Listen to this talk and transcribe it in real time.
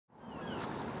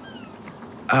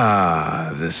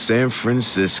Ah, the San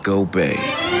Francisco Bay.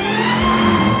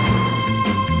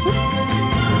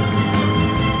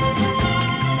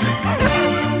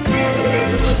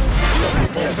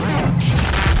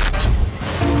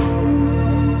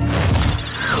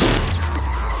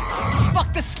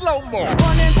 Fuck the slow-mo.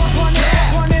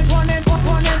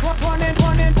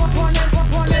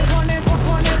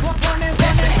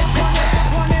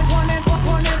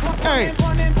 Hey.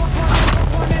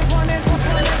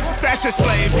 Fashion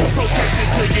slave who protested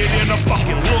to get in a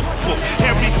fucking lookbook.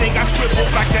 Everything I scribbled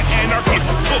like the anarchist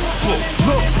cookbook.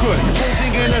 Look good,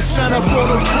 posing in the center for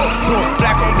the cookbook.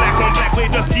 Black on black on black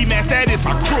with a ski mask, that is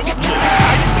my crook look.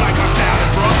 How you like I'm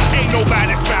styling, bruh? Ain't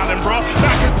nobody smiling, bruh.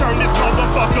 About to turn this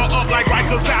motherfucker up like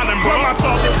Rikers Island, bruh. My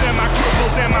thuggers and my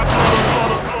cripples and my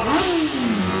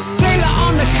Taylor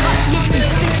on the cut, lifting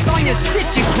six on your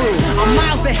stitching crew. I'm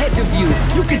miles ahead of you,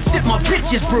 you can sip my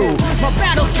bitches brew. My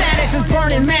battle status is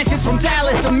burning mansions from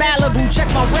Dallas to Malibu. Check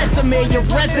my resume, your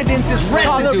residence is residue.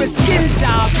 Call her a skin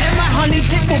job, and my honey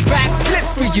dick will back flip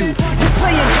for you. You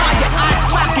playing by your eye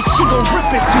socket, she gon'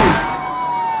 rip it too.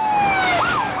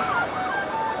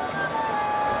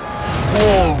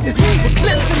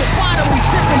 Eclipse in the bottom, we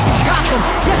tipping from Gotham.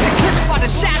 Yes, eclipsed by the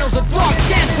shadows, a dark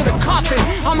dance to the coffin.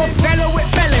 I'm a fellow with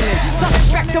melanin,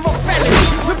 suspect of a felony.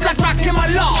 Whip like rock in my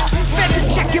law, feds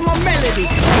is checking my melody.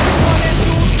 Running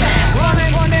too fast,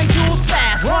 running too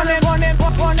fast, running,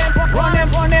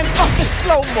 fuck the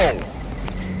slow-mo.